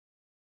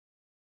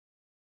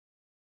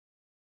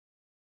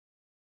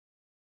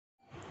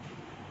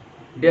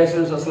Dear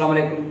students, Assalamu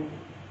alaikum.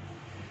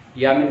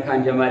 Yameen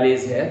Jamali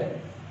is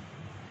here.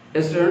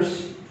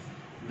 Students,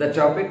 the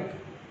topic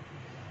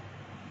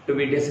to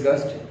be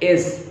discussed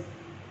is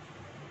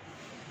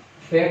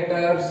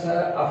factors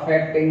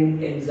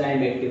affecting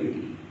enzyme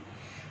activity.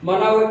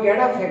 माना वो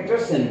केड़ा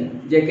factors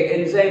हैं जेके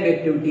enzyme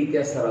activity ते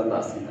असर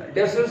अंदाज थींदा।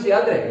 Dear students,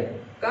 याद रहे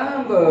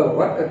काम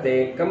वर्क ते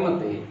कम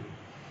ते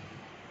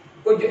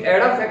कुछ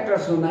एड़ा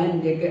फैक्टर्स होंदा आहिनि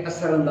जेके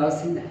असर अंदाज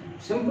थींदा आहिनि।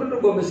 सिंपल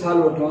रुगो मिसाल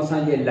वठो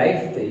असांजे लाइफ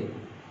ते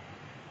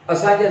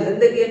असांजे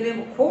ज़िंदगी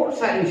में खोड़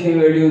सारी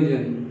शयूं अहिड़ियूं हूंदियूं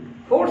आहिनि,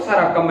 खोड़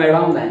सारा कम अहिड़ा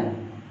हूंदा आहिनि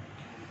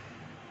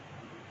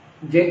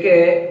जेके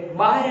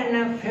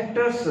ॿाहिरियनि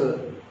फैक्टर्स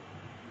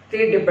ते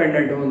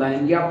डिपेंडेंट हूंदा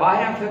आहिनि या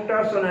ॿाहिरियां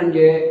फैक्टर्स उन्हनि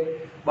जे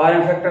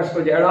ॿाहिरियां फैक्टर्स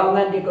कुझु अहिड़ा हूंदा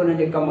आहिनि जेके उन्हनि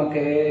जे कम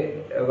खे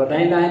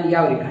वधाईंदा आहिनि या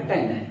वरी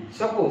घटाईंदा आहिनि।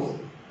 सपोज़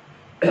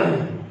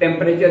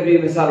टेम्परेचर जी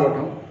मिसाल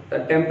वठूं त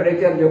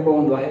टेम्परेचर जेको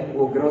हूंदो आहे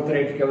उहो ग्रोथ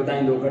रेट खे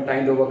वधाईंदो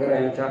घटाईंदो वग़ैरह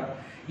ऐं छा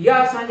या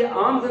असांजे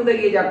आम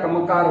ज़िंदगीअ जा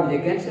कमकार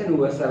जेके आहिनि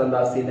उहे असर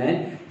अंदाज़ थींदा आहिनि।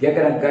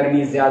 जेकॾहिं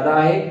गर्मी ज़्यादा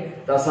आहे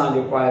त असां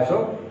जेको आहे सो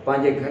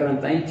पंहिंजे घरनि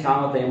ताईं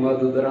छांव ताईं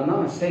महदूद रहंदा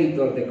आहियूं, सही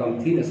तौर ते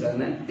कमु थी न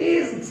सघंदा आहिनि।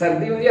 तेज़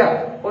सर्दी हूंदी आहे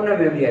उन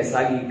में बि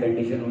साॻी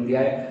कंडीशन हूंदी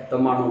आहे त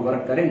माण्हू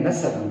वर्क करे न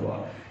सघंदो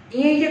आहे।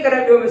 ईअं ई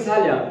जेकॾहिं ॿियो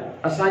मिसाल ॾियां,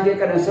 असां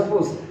जेकॾहिं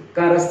सपोज़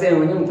कंहिं रस्ते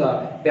में वञूं था,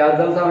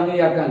 पैदल था वञूं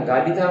या कंहिं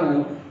गाॾी था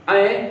वञूं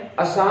ऐं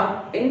असां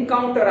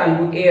इनकाउंटर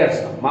आहियूं एयर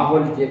सां,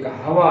 माहौल जेका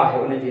हवा आहे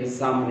उनजे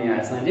सामने आहे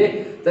असांजे,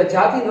 त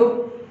छा थींदो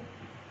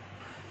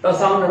त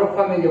असां हुन रुख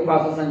में जेको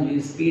आहे असांजी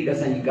स्पीड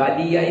असांजी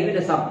गाॾी या इवन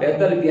असां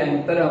पैदल बि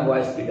आहियूं तॾहिं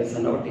उहा स्पीड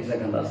असां न वठी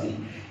सघंदासीं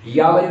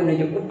या वरी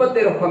हुनजे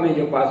उपते रुख में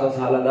जेको आहे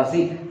असां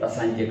हलंदासीं त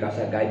असांजी जेका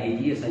असां गाॾी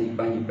जी असांजी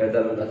पंहिंजी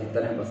पैदल हलंदासीं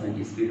तॾहिं बि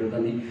असांजी स्पीड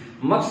वधंदी।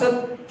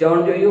 मक़सदु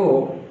चवण जो इहो हो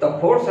त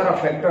खोड़ सारा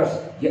फैक्टर्स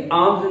जे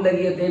आम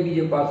ज़िंदगीअ ते बि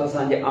जेको आहे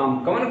असांजे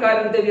आम कमनि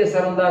कार्यनि ते बि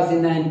असर अंदाज़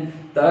थींदा आहिनि।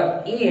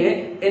 त ईअं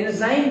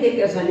एंजाइम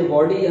जेके असांजी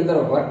बॉडी जे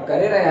अंदरि वर्क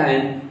करे रहिया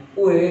आहिनि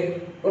उहे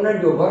उन्हनि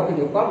जो वर्क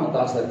जेको आहे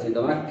मुतासिर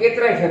थींदो आहे।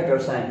 केतिरा ई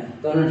फैक्टर्स आहिनि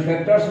त उन्हनि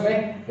फैक्टर्स में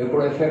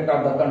हिकिड़ो effect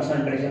of the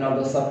concentration of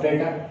the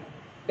substrate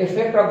आहे।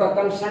 Effect of the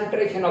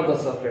concentration of the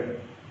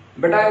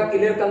substrate बेटा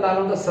क्लियर कंदा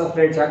हलूं त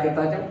सबस्ट्रेट छा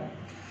था चऊं।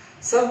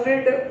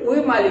 सबस्ट्रेट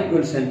उहे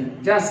मॉलिक्यूल्स आहिनि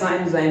जंहिंसां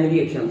एंजाइम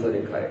रिएक्शन थो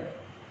ॾेखारे।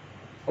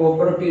 उहो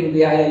प्रोटीन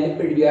बि आहे,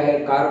 लिपिड बि आहे,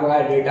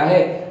 कार्बोहाइड्रेट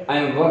आहे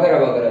ऐं वग़ैरह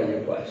वग़ैरह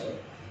जेको आहे सो।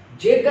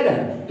 जेकॾहिं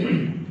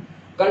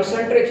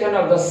concentration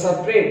of the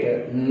substrate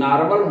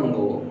normal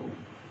हूंदो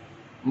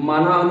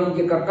माना उन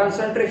जेका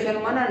कंसंट्रेशन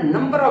माना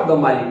नंबर ऑफ द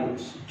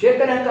मॉलिक्यूल्स,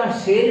 जेकॾहिं का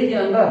सेल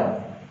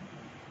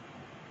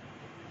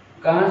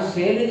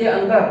जे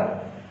अंदरि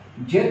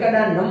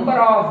जेकॾहिं नंबर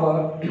ऑफ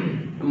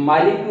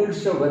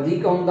मॉलिक्यूल्स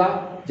वधीक हूंदा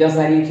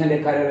जंहिंसां रिएक्शन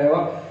ॾेखारे रहियो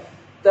आहे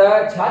त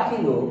छा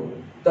थींदो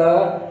त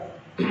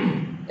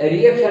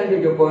रिएक्शन जो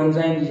जेको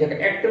एंजाइम जी जेका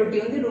एक्टिविटी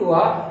हूंदी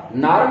उहा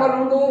नॉर्मल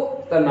हूंदो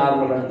त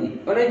नॉर्मल रहंदी।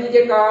 उनजी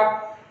जेका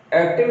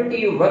एक्टिविटी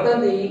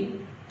वधंदी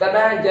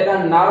तॾहिं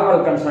जॾहिं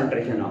नॉर्मल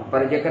कंसंट्रेशन आहे,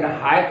 पर जेकॾहिं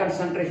हाई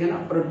कंसंट्रेशन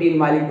आहे, प्रोटीन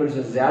मॉलिक्यूल्स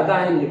ज़्यादा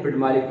आहिनि, लिपिड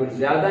मॉलिक्यूल्स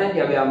ज़्यादा आहिनि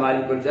या ॿिया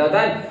मॉलिक्यूल्स ज़्यादा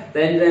आहिनि त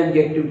एंजाइम जी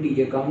एक्टिविटी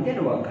जेका हूंदी आहे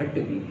न उहा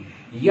घटि बि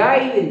या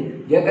इवन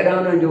जेकॾहिं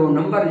उन्हनि जो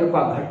नंबर जेको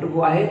आहे घटि बि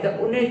आहे त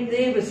उन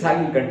ते बि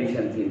साॻी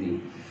कंडीशन थींदी।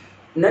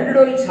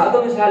 नंढड़ो ई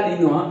सादो मिसाल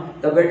ॾींदो आहे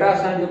त बेटा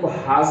असांजो जेको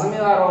हाज़मे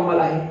वारो अमल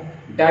आहे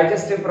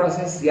डाइजेस्टिव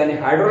प्रोसेस यानी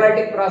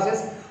हाइड्रोलाइटिक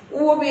प्रोसेस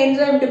उहो बि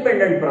एंजाइम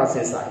डिपेंडेंट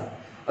प्रोसेस आहे।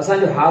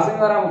 असांजो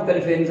हाज़मे वारा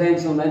मुख़्तलिफ़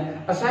एंजाइम्स हूंदा आहिनि।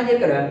 असां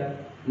जेकॾहिं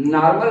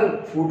नॉर्मल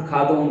फूड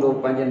खाधो हूंदो,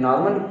 पंहिंजे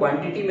नॉर्मल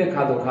क्वांटिटी में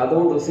खाधो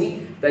हूंदोसीं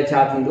त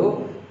छा थींदो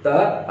त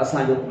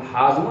असांजो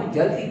हाज़मो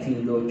जल्दी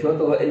थींदो, छो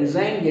त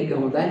एंजाइम जेके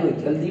हूंदा आहिनि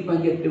उहे जल्दी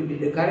पंहिंजी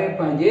एक्टिविटी ॾेखारे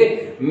पंहिंजे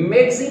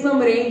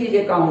मैक्सिमम रेंज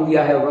जेका हूंदी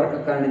आहे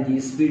वर्क करण जी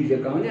स्पीड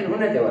जेका हूंदी आहे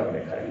उन ते वर्क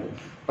ॾेखारींदो।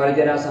 पर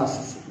जॾहिं असां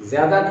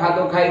ज़्यादा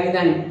खाधो खाई वेंदा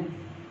आहियूं,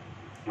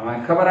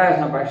 तव्हांखे ख़बर आहे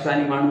असां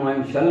पाकिस्तानी माण्हू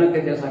आहियूं, शल न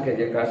कजे असांखे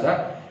जेका असां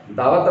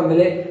दावत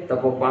मिले त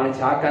पोइ पाण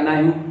छा कंदा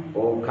आहियूं,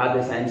 पोइ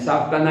खाधे सां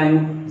इंसाफ़ कंदा आहियूं,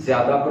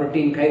 ज़्यादा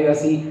प्रोटीन खाई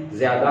वियासीं,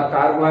 ज़्यादा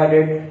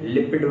कार्बोहाइड्रेट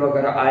लिपिड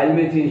वग़ैरह ऑयल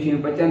में थी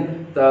शयूं बचनि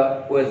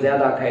त उहे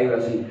ज़्यादा खाई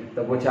वियासीं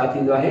त पोइ छा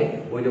थींदो आहे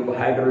उहो जेको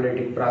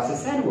हाइड्रोलाइटिक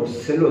प्रोसेस आहे उहो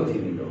स्लो थी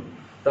वेंदो।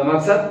 त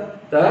मक़सदु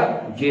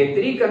त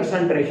जेतिरी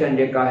कंसंट्रेशन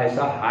जेका आहे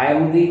सा हाई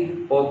हूंदी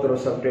ओतिरो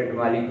सबस्ट्रेट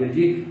मॉलिक्यूल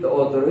जी त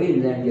ओतिरो ई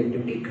एंजाइम जी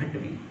एक्टिविटी घटि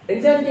बि।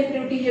 एंजाइम जी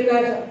एक्टिविटी जेका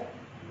आहे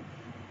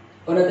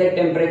उन ते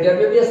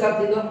टेम्परेचर जो बि असर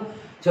थींदो,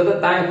 छो त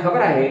तव्हांखे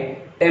ख़बर आहे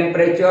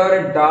temperature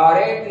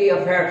directly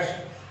affects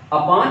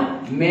upon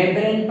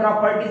membrane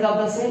properties of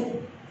the cell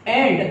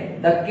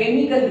and the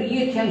chemical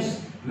reactions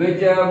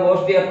which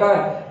mostly occur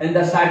in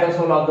the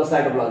cytosol of the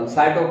cytoplasm.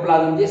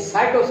 Cytoplasm J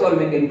cytosol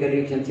में chemical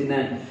reactions थींदा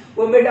आहिनि,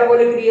 वो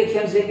metabolic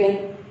reactions जेके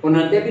आहिनि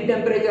उन्हनि ते बि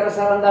टेम्परेचर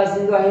असर अंदाज़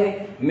थींदो आहे।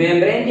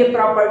 मेम्ब्रेन जे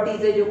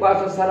प्रॉपर्टीज़ ते जेको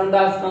असर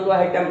अंदाज़ कंदो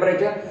आहे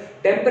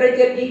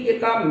टेम्परेचर जी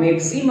जेका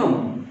मैक्सिमम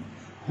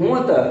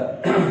हूअं त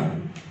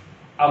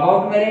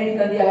अबाउट में रेंज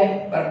कंदी आहे,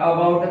 पर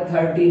अबाउट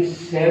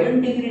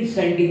 37 डिग्री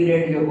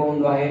सेंटीग्रेड जेको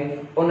हूंदो आहे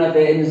उन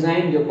ते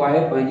एंजाइम जेको आहे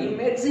पंहिंजी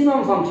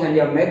मैक्सिमम फंक्शन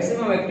या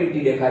maximum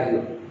activity ॾेखारींदो।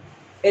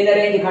 In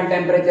range Khan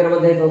temperature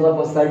वधे थो,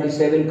 सपोज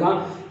 37 खां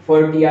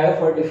 40 आयो,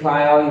 45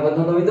 आयो,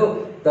 वधंदो वेंदो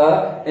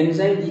त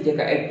एंजाइम जी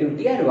जेका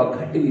एक्टिविटी है वो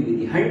घट भी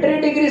वेंदी।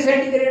 100 डिग्री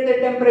सेंटीग्रेड ते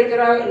टेम्परेचर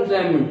आहे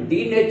एंजाइम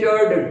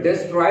डीनेचर्ड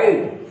डिस्ट्रॉयड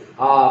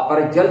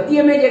पर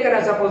जल्दी में जेकर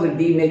सपोज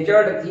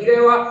डीनेचर्ड थी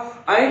रहियो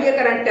आहे ऐं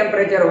जेकर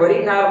टेम्परेचर वरी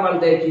नॉर्मल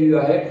ते अची वियो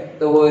आहे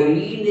त वो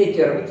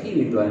रीनेचर थी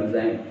वेंदो आहे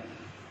एंजाइम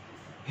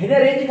हिन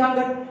रेंज खां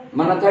घट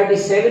माना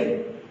 37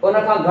 उन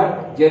खां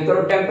घट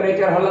जेतिरो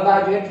टेम्परेचर हलंदा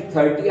जे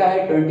 30 आहे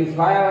 25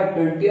 आहे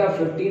 20 आहे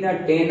 15 आहे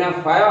 10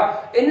 आहे 5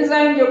 आहे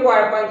एंजाइम जेको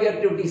आहे पंहिंजी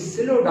एक्टिविटी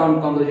स्लो डाउन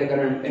कंदो जेकर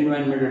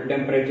एनवायरमेंटल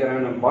टेम्परेचर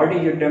ऐं बॉडी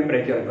जो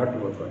टेम्परेचर घट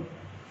वधो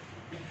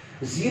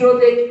 0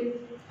 ते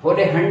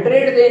होॾे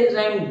 100 ते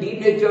एंजाइम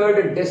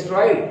डीनेचर्ड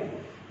डिस्ट्रॉयड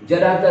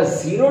जॾहिं त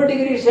 0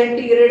 डिग्री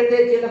सेंटीग्रेड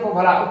ते अचे त पोइ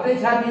भला उते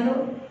छा थींदो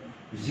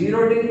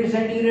 0 डिग्री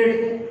सेंटीग्रेड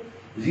ते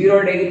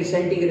 0 डिग्री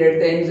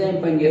सेंटीग्रेड ते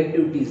एंजाइम पंहिंजी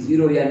एक्टिविटी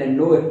 0 यानी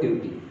no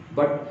activity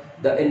but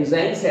the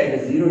enzymes at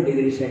 0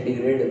 degree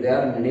centigrade they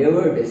are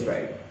never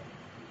destroyed.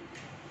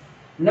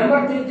 Number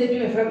 3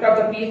 the effect of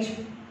the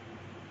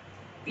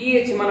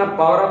pH माना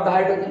power of the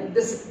hydrogen.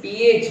 This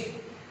pH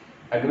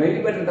अगले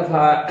भी बड़ी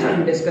दफा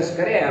डिस्कस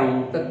करे आया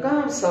हूं त का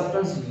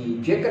सब्सटेंस जी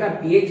जेकर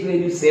pH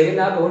वैल्यू 7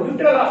 आ तो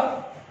न्यूट्रल आ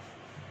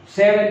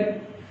 7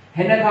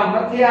 हिन खां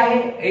मथे आहे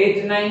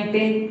 8 9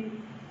 10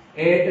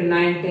 8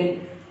 9 10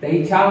 त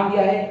ही छा हूंदी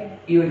आहे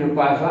इहो जो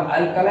पास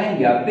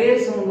अल्कलाइन या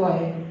बेस हूंदो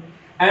आहे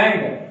एंड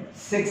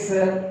 6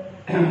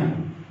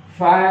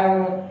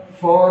 5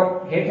 4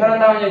 हेठा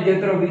रहंदा वञे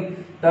जेतिरो बि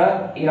त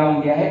इहा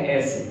हूंदी आहे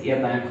एसिड इहा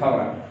तव्हांखे ख़बर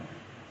आहे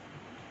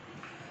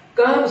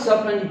काम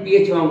सब्सटेंस जी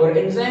पीएच वांगुरु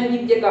एंजाइम जी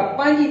जेका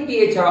पंहिंजी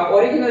पीएच आहे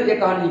ओरिजिनल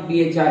जेका हुनजी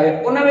पीएच आहे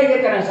उन में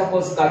जेकर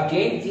सपोज का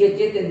चेंज थी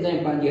अचे त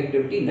एंजाइम पंहिंजी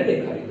एक्टिविटी न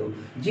ॾेखारींदो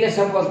जीअं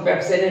सपोज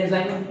पेप्सिन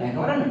एंजाइम तव्हांखे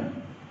ख़बर आहे न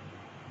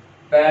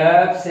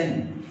पेप्सिन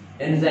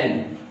एंजाइम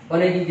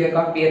उनजी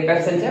जेका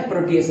पेप्सिन आहे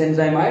प्रोटीएस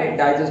एंजाइम आहे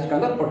डाइजेस्ट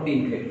कंदो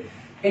प्रोटीन खे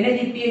इन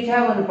जी पीएच है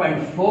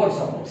 1.4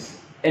 सपोज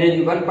इन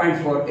जी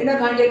 1.4 इन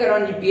खां जेकर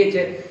उन जी पीएच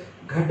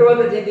घट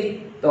वध थींदी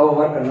तो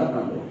वर्क न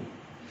कंदो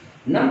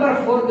नंबर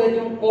 4 ते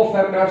जो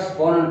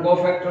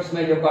कोफैक्टर्स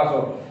में जो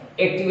कासो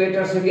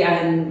एक्टिवेटर्स भी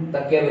आहिन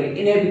त के वरी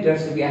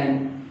इनहिबिटर्स भी आहिन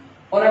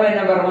उन में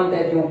नंबर 1 ते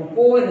जो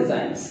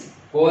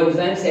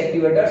coenzymes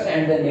activators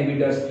and the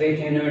inhibitors टे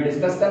इन में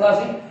डिस्कस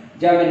कंदासी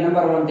जंहिं में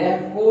नंबर 1 ते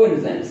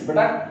कोएंजाइम्स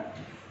बेटा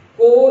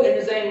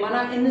कोएंजाइम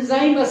माना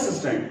एंजाइम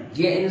असिस्टेंट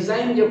जे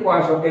एंजाइम जो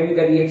पासो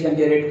केमिकल रिएक्शन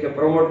जे रेट के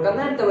प्रमोट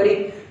करना है तो वरी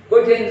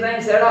कुछ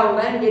एंजाइम्स एड़ा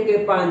होंदा आहिनि जेके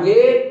पांजे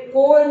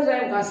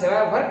कोएंजाइम खां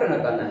सवाइ वर्क न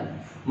कंदा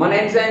आहिनि माना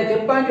एंजाइम के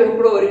पांजो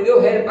हिकड़ो वरी ॿियो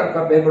हेल्पर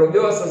खपे हिकड़ो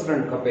ॿियो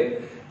असिस्टेंट खपे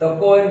तो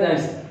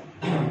coenzymes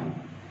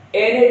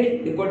NAD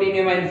nicotine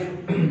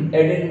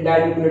adenine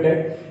dinucleotide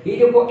ही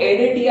जो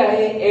एनएडी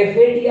आहे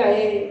एफएडी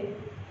आहे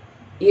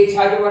ये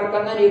छा जो वर्क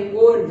कंदा आहिनि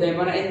कोएंजाइम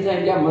माना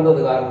एंजाइम जा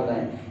मददगार होता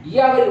है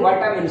या वरी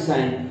विटामिन्स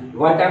आहिनि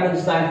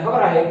vitamins का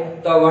खबर है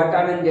तो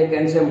vitamin J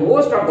can say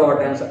most of the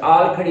vitamins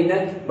all खड़ी न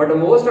but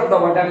most of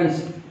the vitamins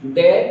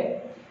they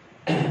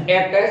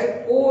act as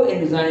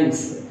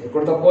coenzymes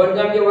को तो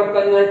कोएंजाइम जो वर्क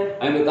करना है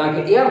ऐं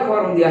ताके यह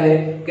खबर हुंदी है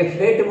कि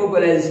फैट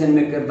मोबिलाइजेशन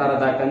में किरदार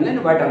अदा करन न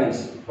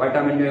विटामिन्स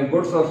विटामिन जो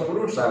गुड सोर्स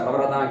फ्रूट्स है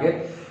खबर ताके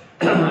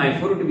ऐं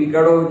फ्रूट भी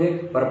कड़ो हुजे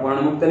पर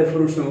पाण मुख्तलिफ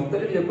फ्रूट्स में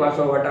मुख्तलिफ जो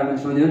पासो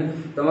विटामिन्स हुंदियूं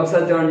तो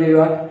मकसद चवण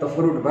जो आहे तो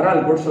फ्रूट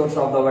बहरहाल good source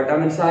of the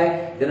vitamins है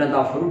जॾहिं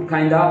तव्हां फ्रूट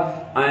खाईंदा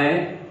ऐं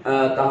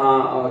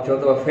तहां छो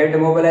तो फैट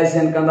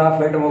मोबिलाइजेशन कंदा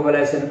फैट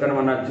मोबिलाइजेशन कर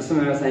माना जिस्म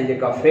में असां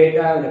जेका फैट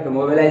आहे उनखे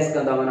मोबिलाइज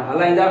कंदा माना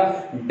हलाइंदा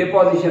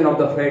डिपोजिशन ऑफ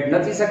द फैट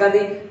न थी सकंदी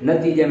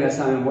नतीजे में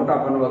असां में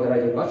मोटापन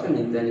वगैरह जो पास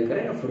नहीं तंहिंजे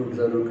करे न फ्रूट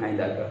ज़रूर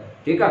खाईंदा कयो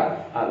ठीक आहे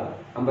हालो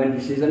अंबनि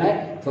जी सीज़न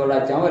आहे थोड़ा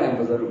चांवर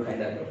अंब ज़रूर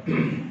खाईंदा कयो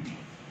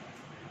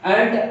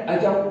एंड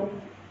अचूं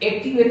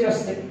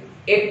एक्टिवेटर्स ते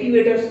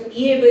एक्टिवेटर्स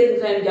ये भी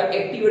एंजाइम जा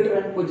एक्टिवेटर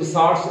हैं कुछ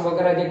साल्ट्स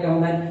वगैरह जेके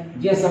होंदा आहिनि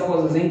जीअं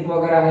सपोज जिंक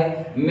वगैरह है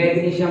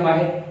मैग्नीशियम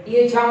है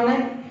ये छा होंदा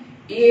आहिनि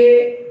ये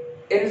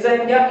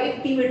एंजाइम जा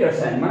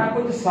एक्टिवेटर्स हैं माना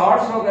कुछ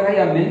साल्ट्स वगैरह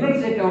या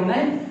मिनरल्स जेके होंदा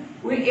आहिनि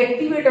उहे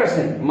एक्टिवेटर्स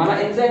हैं माना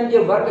एंजाइम जे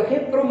वर्क खे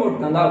प्रमोट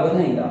कंदा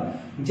वधाईंदा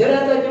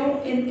जॾहिं त चऊं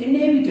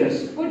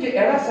इनहिबिटर्स कुछ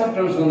अहिड़ा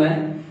सब्सटेंस होंदा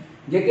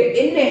आहिनि जेके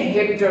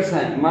इनहिबिटर्स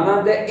आहिनि माना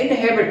द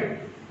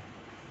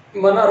इनहिबिट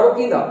माना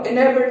रोकींदा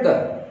इनहिबिट द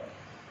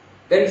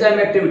एंजाइम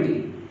एक्टिविटी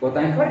को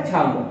ताई खबर छा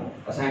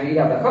हूंदो असांखे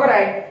इहा त ख़बर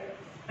आहे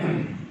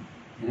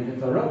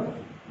हिनखे थोरो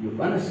इहो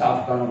कनि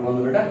साफ़ करणो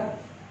पवंदो बेटा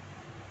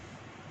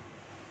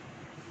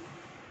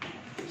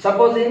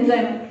सपोज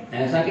एंजाइम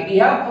ऐं असांखे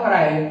इहा ख़बर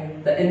आहे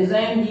त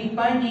एंजाइम जी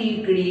पंहिंजी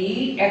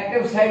हिकिड़ी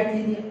एक्टिव साइट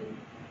थींदी आहे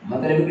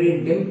मतिलबु हिकिड़ी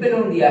डिंपल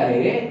हूंदी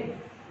आहे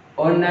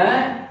उन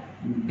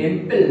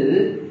डिंपल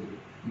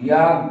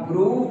या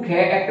ग्रूव खे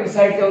एक्टिव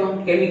साइट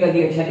चवंदा केमिकल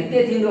रिएक्शन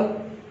हिते थींदो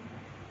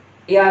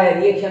इहा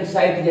रिएक्शन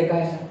साइट जेका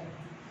आहे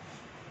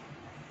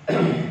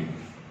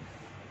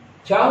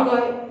छा हूंदो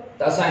आहे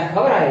त असांखे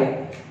ख़बर आहे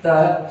त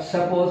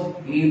सपोज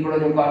ही हिकिड़ो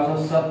जो पासो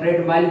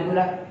सेपरेट मॉलिक्यूल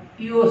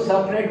आहे इहो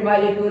सेपरेट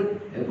मॉलिक्यूल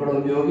हिकिड़ो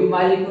ॿियो बि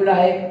मॉलिक्यूल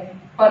आहे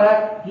पर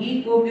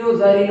ही को ॿियो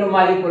ज़हरीलो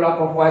मॉलिक्यूल आहे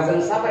को पॉइज़न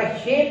सां पर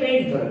शेप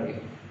अहिड़ी थो रखे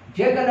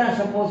जेकॾहिं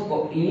सपोज को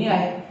ईअं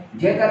आहे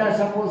जेकॾहिं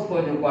सपोज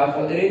को जेको आहे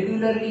सो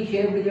रेगुलरली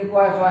शेप्ड जेको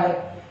आहे सो आहे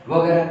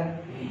वग़ैरह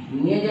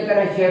हीअं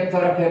जेकॾहिं शेप थो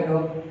रखे पियो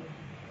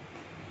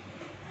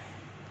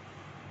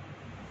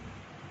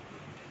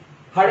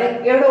हाणे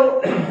कहिड़ो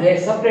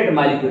सेपरेट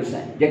मॉलिक्यूल्स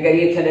आहिनि जेके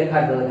रिएक्शन ॾेखारे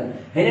था सघनि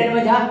हिननि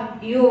में छा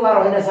इहो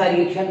वारो हिन सां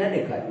रिएक्शन न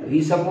ॾेखारींदो ही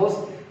सपोज़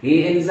ही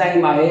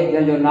एंजाइम आहे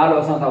जंहिंजो नालो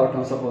असां था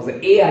वठूं सपोज़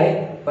ए आहे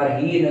पर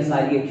ही हिन सां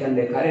रिएक्शन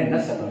ॾेखारे न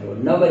सघंदो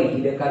न वरी ही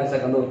ॾेखारे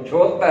सघंदो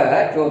छो त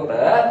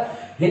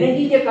हिन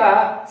जी जेका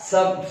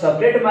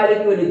सेपरेट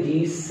मॉलिक्यूल जी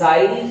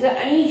साइज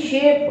ऐं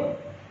शेप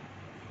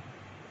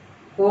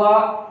उहा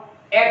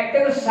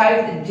एक्टिव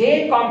साइट जे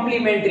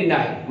कॉम्प्लीमेंट्री न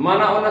आहे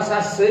माना उन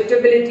सां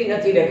स्विचेबिलिटी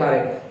नथी ॾेखारे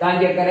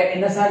तव्हांजे करे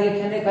इन सां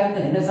रिएक्शन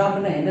ॾेखारींदो हिन सां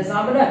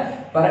बि न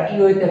पर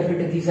इहो हिते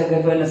फिट थी सघे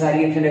थो इन सां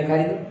रिएक्शन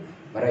ॾेखारींदो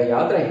पर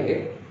यादि रहे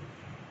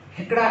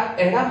हिकिड़ा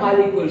अहिड़ा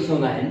मॉलिक्यूल्स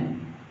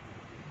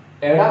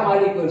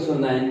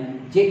हूंदा आहिनि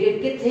जेके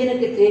किथे न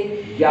किथे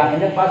या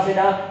हिन पासे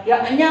ॾांहुं या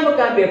अञा बि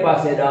कंहिं ॿिए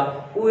पासे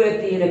ॾांहुं उहे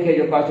थी हिनखे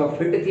जेको आहे सो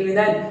फिट थी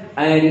वेंदा आहिनि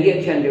ऐं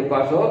रिएक्शन जेको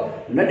आहे सो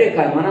न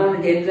ॾेखारे माना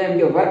हुनजे एंजाइम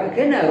जो वर्क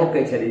खे न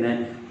रोके छॾींदा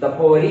आहिनि त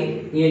पोइ वरी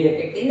इहे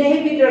जेके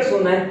इनहिबिटर्स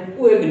हूंदा आहिनि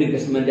उहे ॿिनि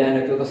क़िस्मनि जा आहिनि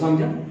अचो त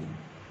सम्झो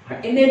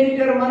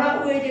इनहिबिटर माना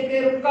उहे जेके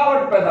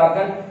रुकावट पैदा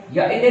कनि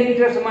या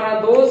इनहिबिटर्स माना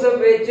दोस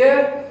which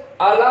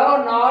allow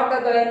not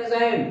the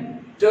enzyme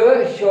to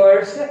show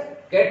it's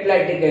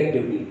catalytic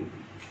activity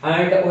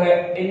and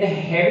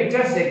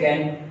inhibitors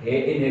again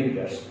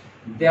inhibitors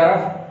there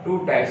are two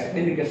types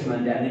ॿिनि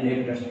क़िस्मनि जा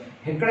inhibitors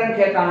हिकिड़नि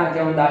खे तव्हां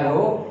चवंदा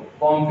आहियो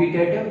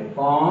competitive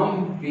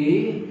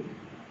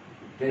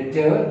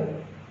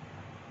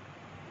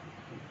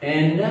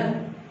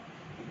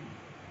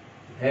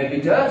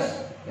inhibitors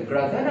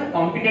हिकिड़ा थिया न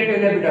competitive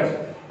inhibitors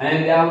ऐं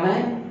ॿिया हूंदा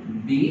आहिनि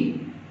B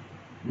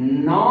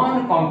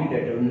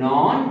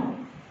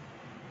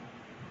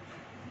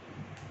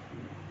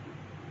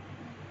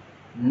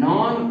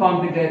non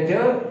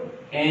competitive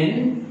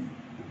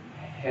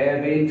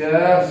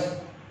inhibitors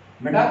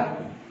बेटा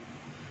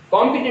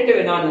कॉम्पिटिटिव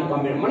नॉन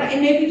कॉम्पिटिटिव माना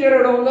इनहिबिटर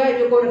अहिड़ो हूंदो आहे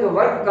जेको हुनखे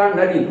वर्क करणु न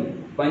ॾींदो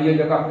पंहिंजो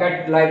जेका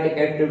कैटालाइटिक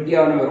एक्टिविटी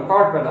आहे हुन में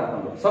रुकावट पैदा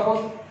कंदो सपोज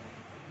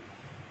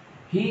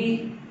ही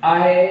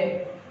आहे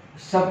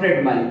सेपरेट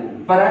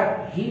मॉलिक्यूल पर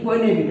ही कोई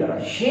इनहिबिटर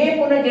आहे शेप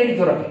उन जहिड़ी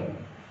थो रखे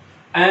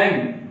and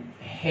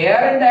here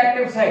in the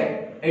active site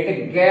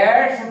it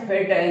gets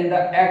fit in the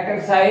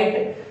active site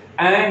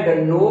and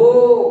no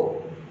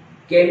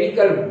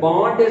chemical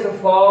bond is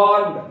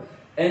formed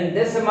in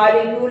this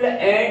molecule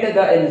and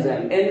the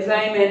enzyme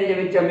हिन जे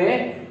विच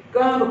में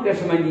कंहिं बि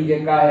क़िस्म जी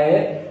जेका आहे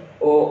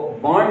ओ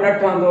बॉन्ड न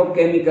ठहंदो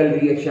केमिकल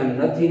रिएक्शन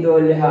न थींदो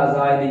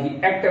लिहाज़ा हिन जी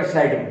एक्टिव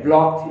साइट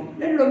ब्लॉक थी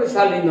नंढो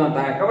मिसाल ॾींदो आहियां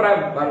तव्हांखे ख़बर आहे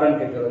ॿारनि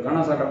खे थियो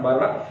घणा सारा ॿार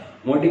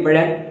मोटी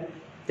पढ़िया आहिनि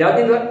छा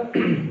थींदो आहे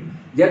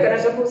जेकॾहिं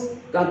सपोज़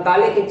कंहिं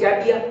ताले खे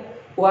चाबी आहे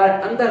उहा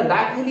अंदरि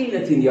दाख़िल ई न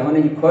थींदी आहे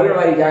हुनजी खोलण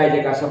वारी जाइ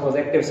जेका सपोज़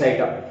एक्टिव साइट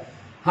आहे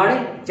हाणे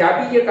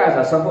चाबी जेका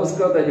आहे सपोज़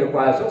कयो त जेको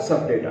आहे सो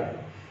सेपरेट आहे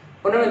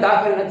उन में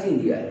दाख़िल न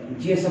थींदी आहे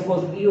जीअं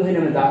सपोज़ इहो हिन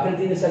में दाख़िल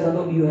थी न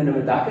सघंदो इहो हिन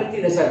में दाख़िल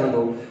थी न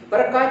सघंदो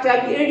पर का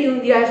चाबी अहिड़ी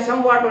हूंदी आहे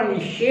समवॉट हुन जी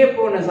शेप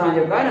हुन सां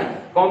जेका आहे न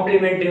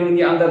कॉम्प्लीमेंट्री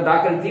हूंदी आहे अंदरि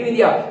दाख़िल थी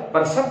वेंदी आहे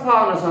पर सफ़ा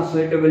हुन सां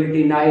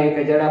सुइटेबिलिटी न आहे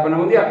हिकु जहिड़ापन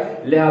हूंदी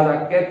आहे लिहाज़ा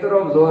केतिरो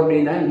बि ज़ोर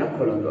ॾींदा आहिनि न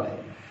खुलंदो आहे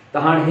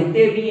त हाणे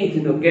हिते बि ईअं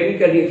थींदो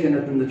केमिकल रिएक्शन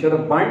न थींदो छो त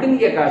बॉन्डिंग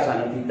जेका असां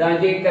न थी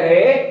तंहिंजे करे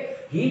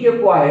ही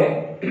जेको आहे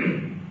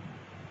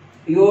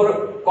इहो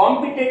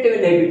कॉम्पिटिटिव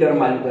इनहिबिटर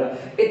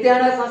मॉलिक्यूल इते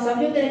हाणे असां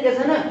सम्झो तरीक़े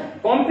सां न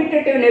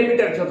कॉम्पिटिटिव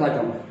इनहिबिटर छो था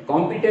चऊं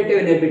कॉम्पिटिटिव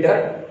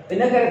इनहिबिटर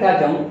इन करे था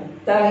चऊं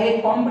त हे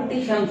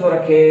कॉम्पिटिशन थो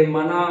रखे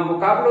माना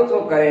मुक़ाबलो थो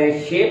करे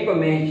शेप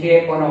में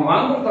शेप उन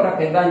वांगुरु थो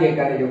रखे तंहिंजे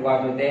करे जेको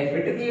आहे हिते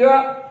फिट थी वियो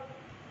आहे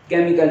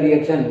केमिकल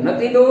रिएक्शन न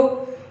थींदो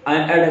ऐं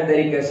अहिड़े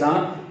तरीक़े सां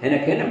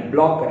हिनखे न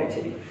ब्लॉक करे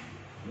छॾींदो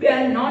ॿिया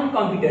नॉन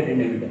कॉम्पिटिटिव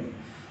इनहिबिटर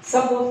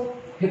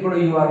सपोज़ हिकिड़ो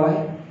इहो वारो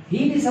आहे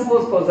ही बि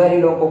सपोज़ को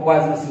ज़हरीलो को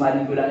पॉइज़नस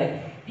मॉलिक्यूल आहे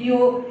इहो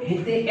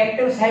हिते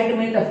एक्टिव साइट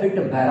में त फिट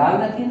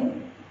बहरहाल न थींदो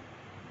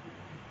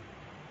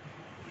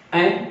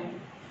ऐं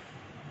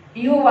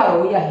इहो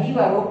वारो या ही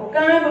वारो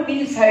कंहिं बि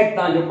ॿी साइड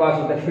तां जेको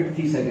आहे त फिट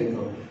थी सघे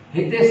थो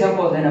हिते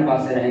सपोज़ हिन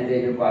पासे हिते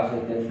जेको आहे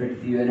हिते फिट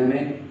थी वियो हिन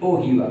में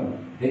पोइ ही वारो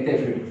हिते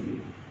फिट थी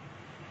वियो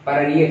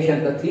पर रिएक्शन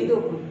त थींदो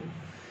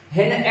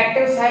हिन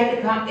एक्टिव साइट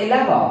खां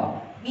अलावा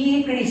ॿी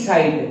हिकिड़ी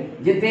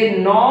साइट जिते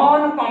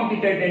नॉन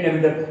कॉम्पिटिटिव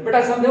इनहिबिटर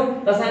बेटा सम्झो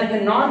त असां हिनखे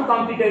नॉन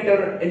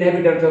कॉम्पिटिटिव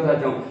इनहिबिटर छो था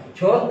चऊं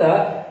छो त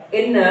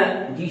इन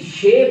जी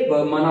शेप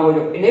माना उहो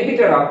जो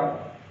इनहिबिटर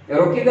आहे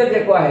रोकींदड़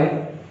जेको आहे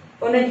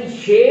उन जी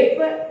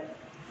शेप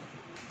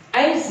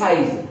ऐं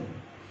साइज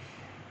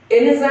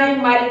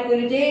एंजाइम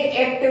मॉलिक्यूल जे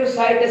एक्टिव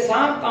साइट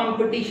सां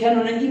कॉम्पिटिशन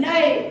उन्हनि जी न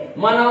आहे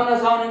माना उन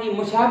सां उन्हनि जी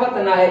मुशाबत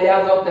न आहे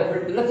लिहाज़ा उते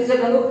फिट न थी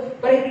सघंदो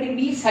पर हिकिड़ी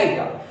ॿी साइट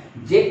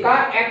आहे जेका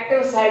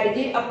एक्टिव साइट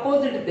जे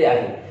अपोजिट ते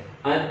आहे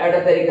ऐं अहिड़े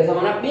तरीक़े सां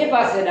माना ॿिए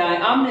पासे न आहे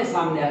आमने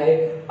सामने आहे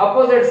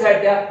अपोजिट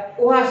साइड ते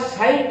आहे उहा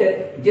साइट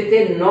जिते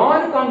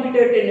नॉन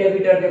कॉम्पिटिटिव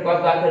इनहिबिटर जेको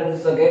आहे दाख़िल थी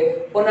सघे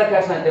उनखे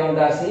असां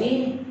चवंदासीं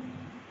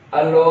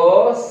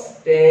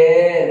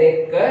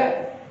अलोस्टेरिक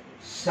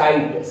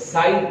साइट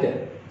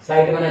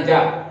साइट माना जा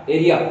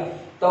एरिया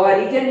त उहा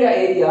रीजन या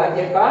एरिया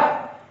जेका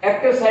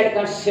एक्टिव साइट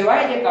खां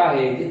सवाइ जेका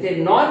आहे जिते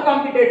नॉन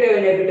कॉम्पिटिटिव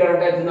इनहिबिटर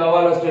अटैच थींदो आहे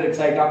अलोस्टेरिक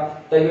साइट आहे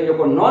त इहो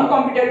जेको नॉन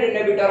कॉम्पिटिटिव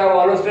इनहिबिटर आहे उहो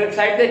अलोस्टेरिक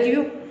साइट ते अची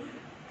वियो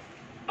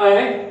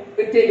ऐं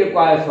हिते जेको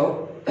आहे सो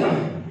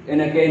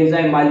इनके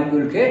एंजाइम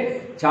मॉलिक्यूल के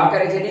छा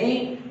करे छॾी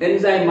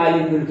एंजाइम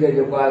मॉलिक्यूल के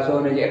जो आहे सो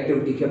उन जी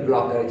एक्टिविटी के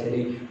ब्लॉक करे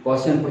छॾी।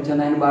 क्वेश्चन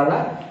पुछंदा आहिनि ॿार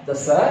त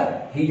सर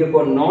ही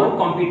जो नॉन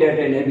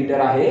कॉम्पिटेटिव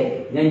इनहिबिटर आहे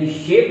जंहिंजी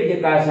शेप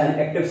जेका असां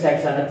एक्टिव साइट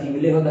सां नथी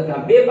मिले हो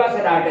त ॿिए पासे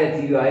अटैच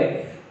थी वियो आहे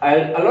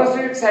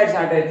अलोस्टेटिक साइट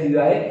सां अटैच थी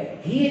वियो आहे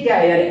ही जो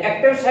आहे यानी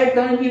एक्टिव साइट त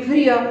हुनजी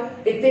फ्री आहे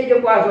इते जो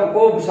आहे सो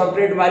को बि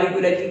सेपरेट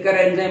मॉलिक्यूल अची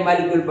करे एंजाइम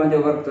मॉलिक्यूल पंहिंजो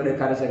वर्क थो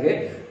ॾेखारे सघे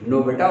नो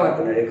बेटा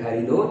वर्क न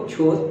ॾेखारींदो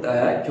छो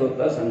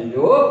त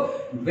समझो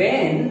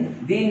when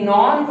the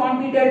non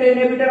competitive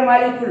inhibitor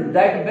molecule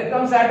that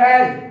becomes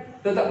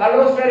attached to the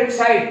allostatic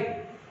site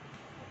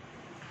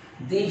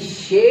the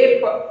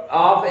shape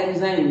of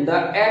enzyme the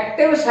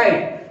active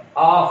site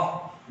of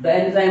the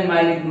enzyme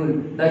molecule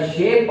the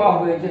shape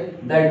of which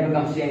that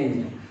becomes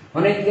changed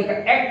हुन जी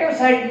active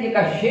site जी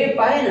जेका shape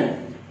आहे न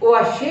उहा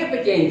shape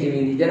change थी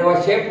वेंदी जॾहिं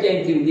उहा shape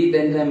change थी वेंदी त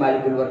एंजाइम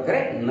मॉलिक्यूल वर्क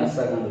करे न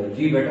सघंदो।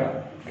 जी बेटा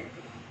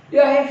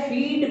यह है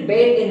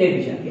फीडबैक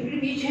इनहिबिशन हिकिड़ी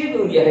ॿी शइ बि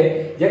हूंदी आहे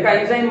जेका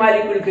एंजाइम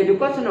मॉलिक्यूल खे जो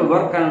कुझु न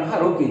वर्क करण खां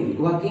रोकींदी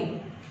उहा कीअं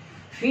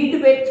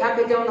फीडबैक छा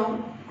खे चवंदा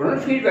आहियूं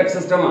फीडबैक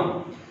सिस्टम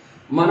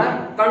आहे माना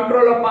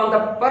control upon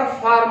the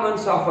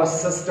performance of a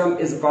system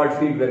is called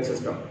feedback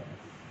system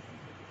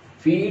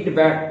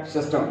feedback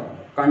system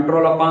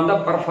control upon the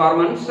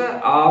performance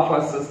of a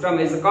system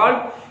is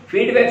called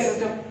feedback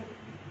system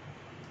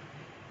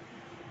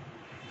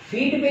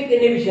feedback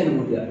inhibition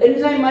हो गया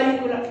एंजाइम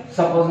मॉलिक्यूल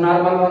सपोज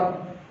नॉर्मल वाला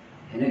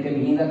इनके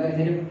मींदा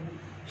करे छे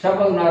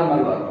suppose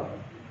normal वाला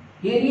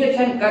ये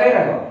reaction करे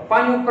रहो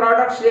पांचो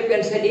प्रोडक्ट्स जे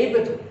कैंसिल ए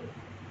पे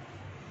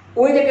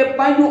तो ओए जेके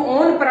पांचो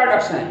ओन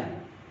प्रोडक्ट्स हैं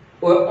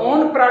ओ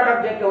ओन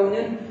प्रोडक्ट जेके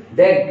होने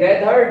दे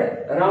गैदर्ड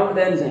अराउंड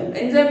द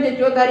एंजाइम जे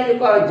चौधारी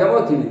जो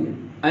जमो थी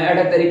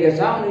अड़े तरीके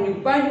से उन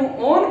पंहिंजूं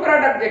ओन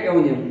प्रोडक्ट जेके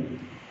हूंदियूं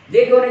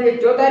जेके उन जे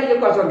चौधारी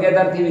जेको आहे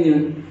गैदर थी वेंदियूं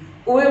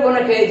उहे बि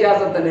उनखे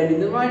इजाज़त न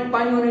ॾींदियूं आहिनि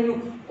पंहिंजूं उन जूं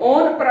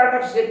ओन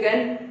प्रोडक्ट्स जेके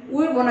आहिनि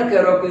उहे बि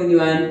उनखे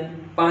रोकींदियूं आहिनि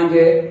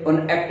पंहिंजे उन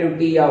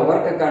एक्टिविटी या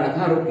वर्क करण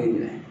खां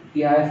रोकींदियूं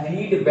आहिनि इहा आहे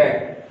फीडबैक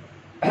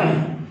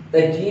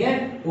त जीअं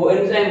वो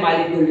एंजाइम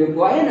मॉलिक्यूल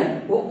जेको आहे न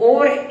वो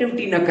ओवर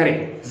एक्टिविटी न करे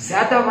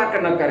ज़्यादा वर्क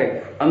न करे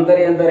अंदर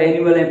ही अंदर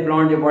एनिमल ऐं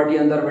प्लांट जे बॉडी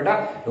अंदर बेटा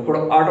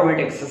हिकिड़ो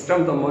ऑटोमेटिक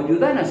सिस्टम तो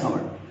मौजूदु आहे न असां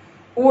वटि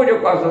वो जो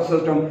का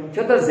सिस्टम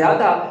छो तो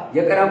ज्यादा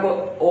जेकर को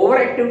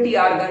ओवर एक्टिविटी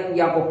ऑर्गन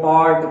या को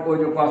पार्ट को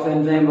जो का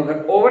एंजाइम अगर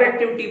ओवर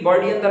एक्टिविटी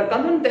बॉडी अंदर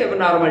कंदन त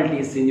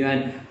एबनॉर्मलिटीज थींदियूं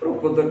आहिनि पर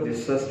कुदरती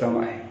सिस्टम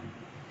आहे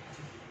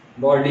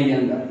बॉडी जे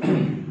अंदर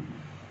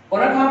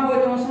उन खां पोइ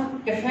चऊं असां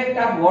इफेक्ट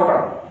ऑफ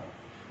वाटर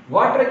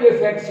वाटर जो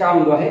इफेक्ट छा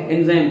हूंदो आहे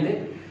एंजाइम ते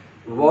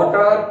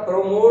water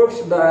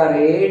promotes the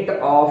rate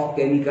of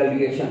chemical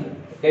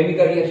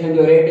reaction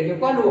जो रेट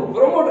जो आहे वो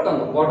प्रोमोट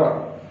कंदो वाटर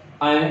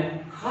ऐं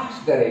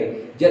खास करे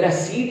जॾहिं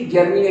सीड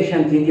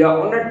जर्मिनेशन थींदी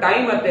आहे उन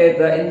टाइम ते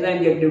त एंजाइम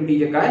जी एक्टिविटी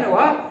जेका आहे न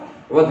उहा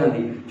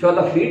वधंदी छो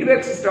त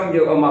फीडबैक सिस्टम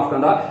जो माफ़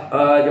कंदा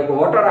जेको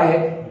वाटर आहे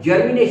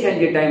जर्मिनेशन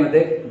जे टाइम ते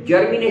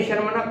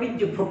जर्मिनेशन माना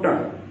ॿिज फुटण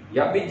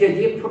या ॿिज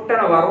जे फुटण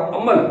वारो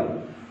अमल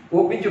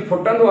वो ॿिज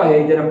फुटंदो आहे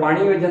जॾहिं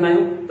पाणी विझंदा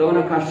आहियूं त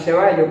उन खां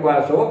सवाइ जेको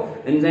आहे सो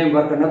एंजाइम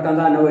वर्क न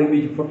कंदा न वरी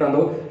ॿिज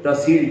फुटंदो त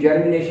सीड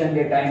जर्मिनेशन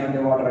जे टाइम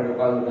ते वाटर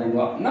जेको आहे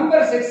वधाईंदो आहे।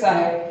 नंबर 6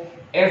 आहे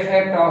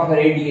इफेक्ट ऑफ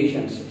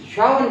रेडिएशंस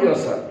छा हुनजो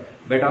असर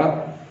बेटा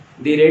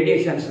the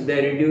radiations they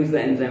reduce the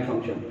enzyme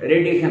function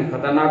radiation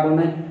खतरनाक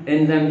होंदा आहिनि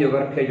एंजाइम जे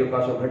वर्क खे जेको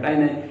आहे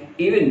घटाईंदा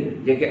आहिनि इवन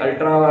जेके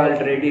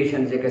अल्ट्रावायलेट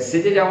रेडिएशन जेके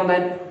सिज जा हूंदा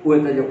आहिनि उहे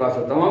त जेको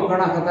आहे तमामु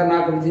घणा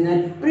ख़तरनाक थींदा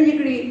आहिनि उन जी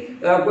हिकिड़ी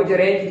कुझु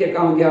रेंज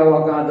जेका हूंदी आहे उहा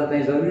का हद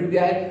ताईं ज़रूरी बि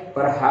आहे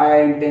पर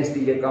हाई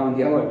इंटेंसिटी जेका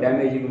हूंदी आहे उहा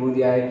डैमेजिंग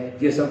हूंदी आहे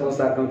जीअं सपोज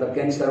था कयूं त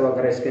कैंसर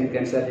वग़ैरह skin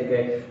cancer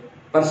JK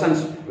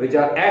persons which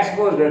are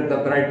exposed at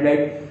the bright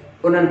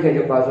light उन्हनि खे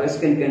जेको आहे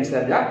स्किन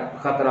कैंसर जा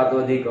ख़तरात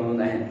वधीक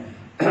हूंदा आहिनि।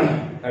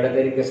 अड़े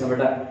तरीक़े से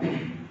बेटा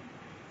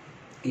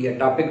ये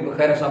टॉपिक भी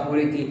खैर असां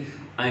पूरी थी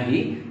ऐं ही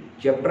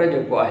चैप्टर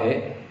जो है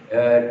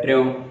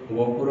टियों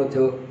वो पूरो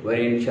थियो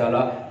वरी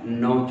इंशाल्लाह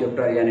 9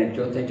 चैप्टर यानी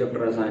चौथे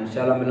चैप्टर असां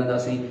इंशाल्लाह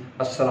मिलंदासीं।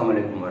 अस्सलाम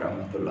वालेकुम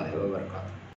वरहमतुल्लाहि वबरकातुहू।